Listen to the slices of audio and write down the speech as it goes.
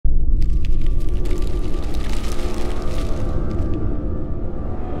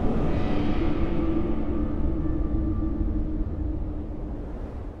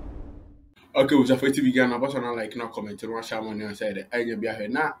Okay, we just to begin. I was on like no comment. No shame on you said. I be here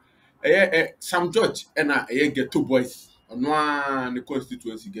now. Sam George and get two boys. On one the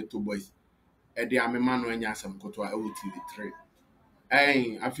constituency get two boys. The am man when you some koto I will three.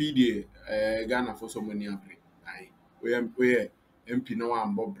 I feed you Ghana for so many every. We MP no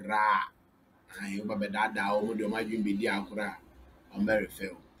one Bob Bra. Aye, Baba Dada or Modio Majin be dear. I'm very fair.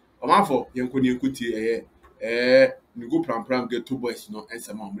 Amafo yenkoni ekuti Ningo Prampam get two boys no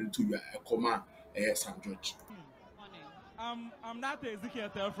answer mom to you a comma Sam George. Morning. I'm not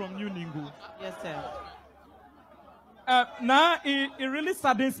Ezekiel from New Ningo. Yes, sir. Now, it really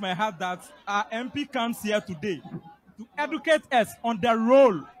saddens my heart that our MP comes here today to educate us on the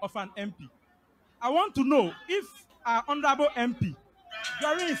role of an MP. I want to know if our honorable MP,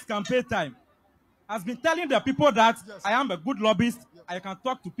 during his campaign time, has been telling the people that I am a good lobbyist, I can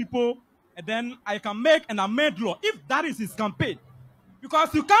talk to people, and then I can make an amend law, if that is his campaign.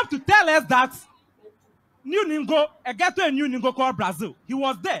 Because you come to tell us that New Ningo, a ghetto in New Ningo called Brazil, he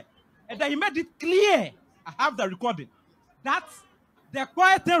was there, and then he made it clear, I have the recording, that the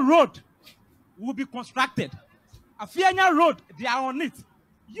Quieten Road will be constructed. Afianya Road, they are on it.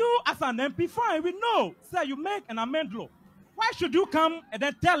 You as an MP, fine, we know, sir, you make an amend law. Why should you come and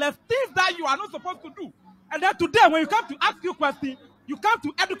then tell us things that you are not supposed to do? And then today, when you come to ask you questions, you come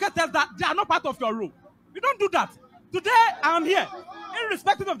to educate us that they are not part of your role. You don't do that. Today, I am here,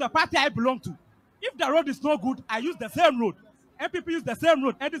 irrespective of the party I belong to. If the road is no good, I use the same road. MPP use the same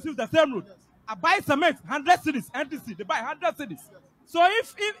road, NDC use the same road. I buy cement, 100 cities, NDC, they buy 100 cities. So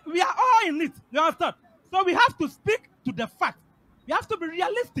if we are all in it, you understand? So we have to speak to the fact. We have to be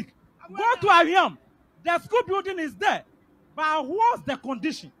realistic. Go to Ariam. The school building is there. But what's the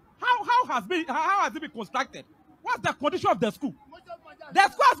condition? How has it been constructed? What's the condition of the school? The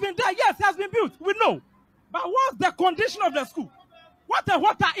school has been there, yes, it has been built. We know. But what's the condition of the school? What the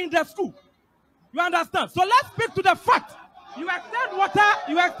water in the school? You understand? So let's speak to the fact. You extend water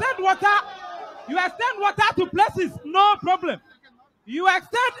to places, no problem. You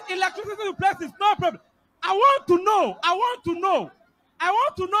extend electricity to places, no problem. I want to know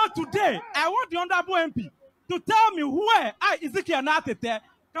today, I want the honorable MP to tell me where Ezekiel Natete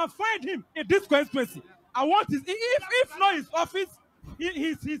can find him in this constituency. I want his, if not his office,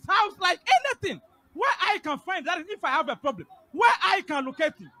 his house, like anything, where I can find that is if I have a problem, where I can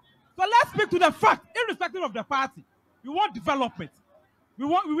locate him. So let's speak to the fact, irrespective of the party. We want development.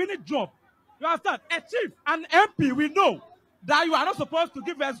 We need job. You understand? A chief, an MP, we know that you are not supposed to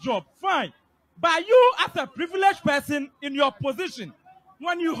give us job. Fine. But you, as a privileged person in your position,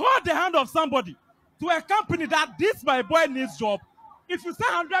 when you hold the hand of somebody to a company that this my boy needs job, if you say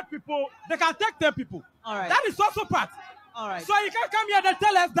 100 people, they can take 10 people. All right. That is also part. All right. So you can't come here and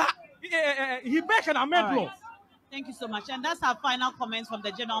tell us that he make an amend law. Thank you so much. And that's our final comments from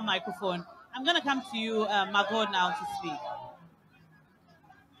the general microphone. I'm going to come to you, Margot, now to speak.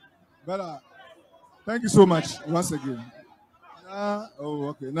 Bella, thank you so much once again.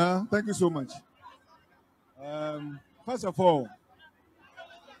 Thank you so much. First of all,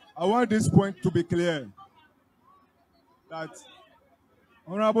 I want this point to be clear that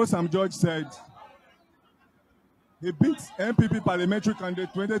Honorable Sam George said he beat MPP parliamentary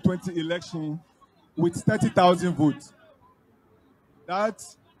candidate 2020 election with 30,000 votes. That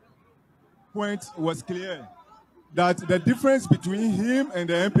point was clear, that the difference between him and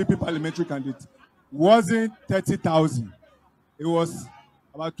the MPP parliamentary candidate wasn't 30,000. It was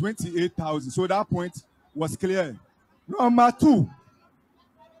about 28,000. So that point was clear. Number two,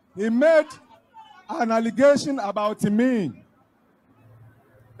 he made an allegation about me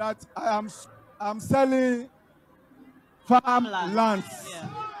that I'm selling farm lands. Yeah.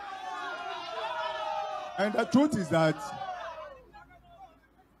 And the truth is that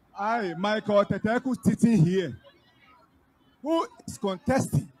Michael Teteku, sitting here, who is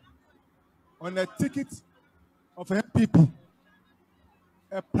contesting on a ticket of MPP,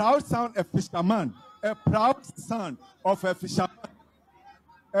 a proud son, a fisherman, a proud son of a fisherman,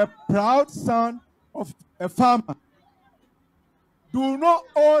 a proud son of a farmer, do not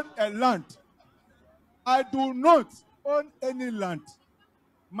own a land. I do not own any land.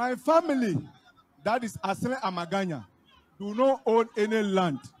 My family, that is Asle Amaganya, do not own any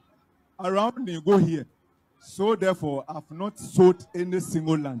land around Ningo here. So therefore, I've not sold any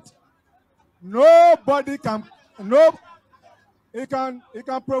single land. Nobody can, he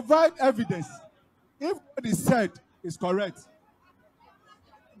can provide evidence. If what is said is correct,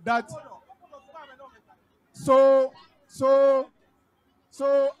 that so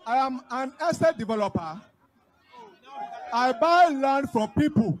I am an estate developer. I buy land from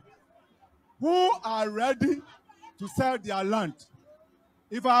people who are ready to sell their land.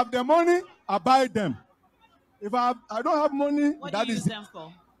 If I have the money, I buy them. If I don't have money, What do that you use is it. them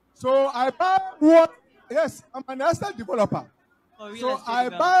for? So I buy what, yes, I'm an estate developer. For real So estate I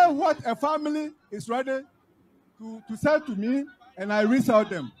buy development. what a family is ready to sell to me, and I resell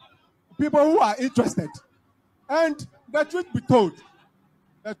them. People who are interested. And the truth be told,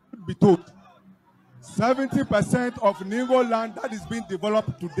 the truth be told, 70% of Ningo land that is being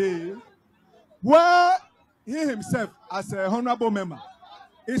developed today, where he himself, as a honorable member,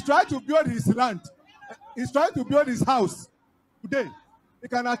 is trying to build his land, he's trying to build his house today. He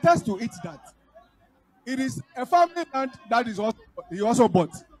can attest to it that it is a family land that is also he also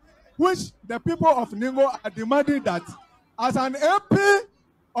bought, which the people of Ningo are demanding that as an MP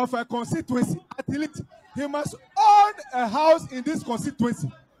of a constituency, at least he must own a house in this constituency.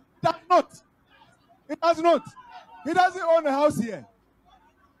 He does not. He does not. He doesn't own a house here.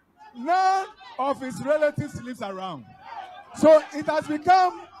 None of his relatives lives around. So it has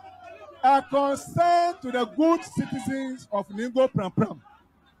become a concern to the good citizens of Ningo Prampam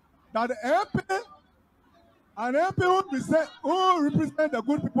that an MP who represent the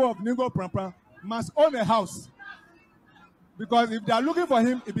good people of Ningo Prampam must own a house. Because if they are looking for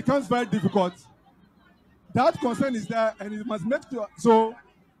him, it becomes very difficult. That concern is there, and it must make sure. So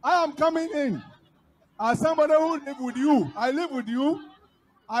I am coming in as somebody who live with you. I live with you.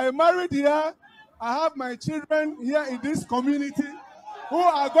 I married here. I have my children here in this community who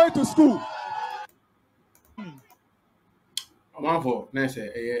are going to school. Amafo na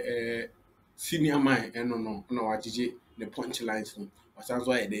say senior man no na wagege the punchlines no. Wasan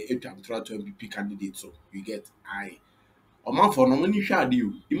so the etwam to MPP candidate so you get I. Amafo no mani hwa ade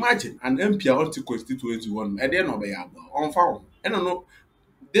o. Imagine an MP a on to constituency one. E dey no be ya aba. On fa o. E no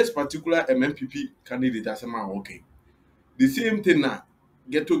this particular MPP candidate asema okay. The same thing na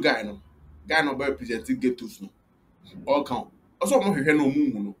ghetto guy no. Guy no be representing ghettos no. All count. Also mo hwehwe no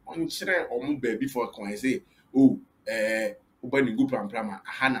mu hu no. On kire omo ba before kan say oh Oba Ningo Prampam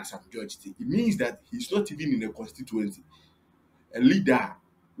Hana Sam George. It means that he's not even in a constituency. A leader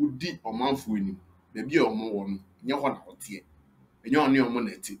who did Omanfu in him. Maybe a more one. Nya ho na otie. Enya oni omo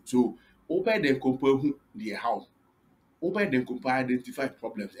na ti. So Oba den compare who the how. Oba den compare identify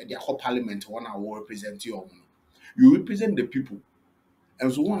problems and their whole parliament one will represent you. You represent the people.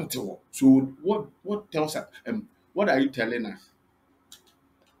 And so one tell. So what tells us what are you telling us?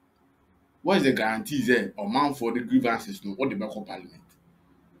 What is the guarantee there or man for the grievances no what the back of parliament?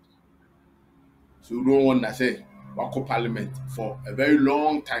 So no one that say wako parliament for a very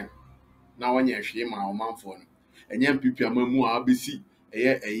long time. Now when you share my man for no. And young people are more ABC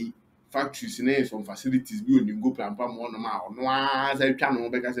a factories and some facilities be on go Prampam one ma no as I can no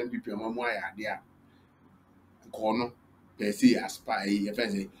because some people are more there. Corner per se aspire if I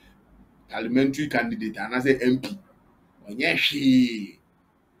say parliamentary candidate and I say MP. When you share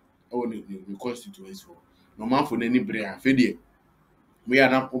oh the constituency for no man for any brea fedie. We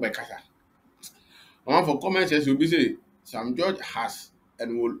are not obekasa. One for comment says will be say Sam George has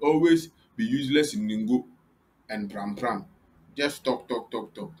and will always be useless in Ningo and Prampam. Just talk.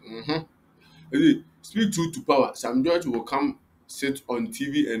 Speak truth to power. Sam George will come sit on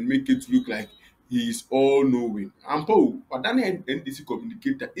TV and make it look like he is all knowing. And Paul, but then NDC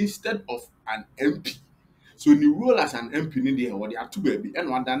communicator instead of an MP. So the role as an MP in there, what they are two baby, and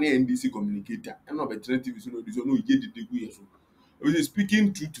one done NDC communicator, and not better TV, so no, this no ye the degree so. It is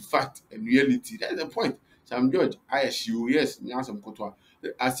speaking truth to fact and reality. That is the point. Sam George, I assure yes, now some kotwa.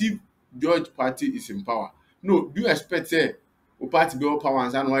 As if George party is in power. No, do you expect say o party be all power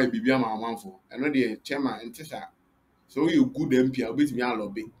and why be am for? I know the chairman and tisa. So you good MP, I'll beat me a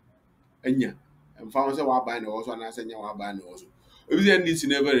lobby. Enya. And found say wa buy no also and I say wa buy no also. If there needs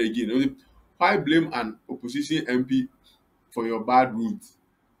never again. Why blame an opposition MP for your bad roots?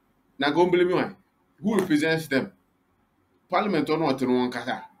 Now go blame me why? Who represents them? Parliament or not in one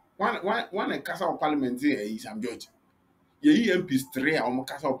kasa. One a kasa of parliament is Sam George. Ye MPs 3 or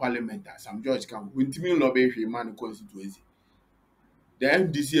kasa of parliament Sam George can when Timmy lobby man constituency. The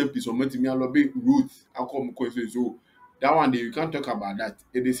MDC MPs or Timmy lobby roots come constituency. So that one day you can't talk about that.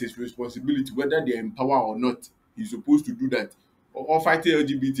 It is his responsibility whether they are in power or not. He's supposed to do that. Or fight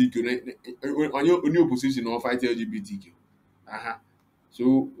LGBTQ on your opposition or fight LGBTQ. Uh-huh.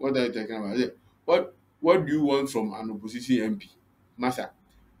 So what are you talking about? What do you want from an opposition MP? Massa,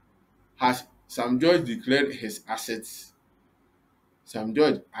 has Sam George declared his assets? Sam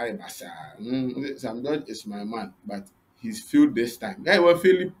George, Sam George is my man, but he's failed this time. Yeah, we're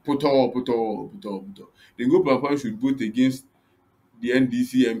failing put all. The go Prampam should vote against the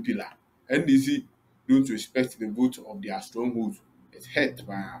NDC MP. NDC don't respect the vote of their strongholds. It's hurt,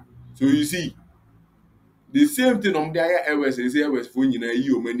 man. So you see, The same thing on the airways is airways for you know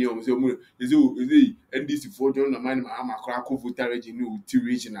you many on so is NDC for John man I'm a crack of voterage new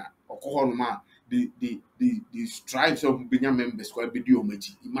regional or Kohonma the stripes of Benya members quite video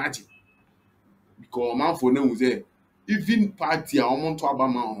imagine because man for no say even party a ọmọ ntọ aba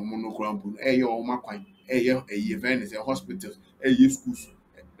ma ọmọ no kura mpo ẹyẹ ọmọ akwan ẹyẹ event is a hospitals ẹyẹ schools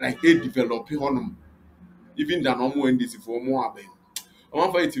like develop hɔnom even than ọmọ NDC for ọmọ abẹ ọmọ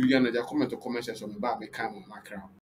afa eti wi na ja comment section ba me kan mo makra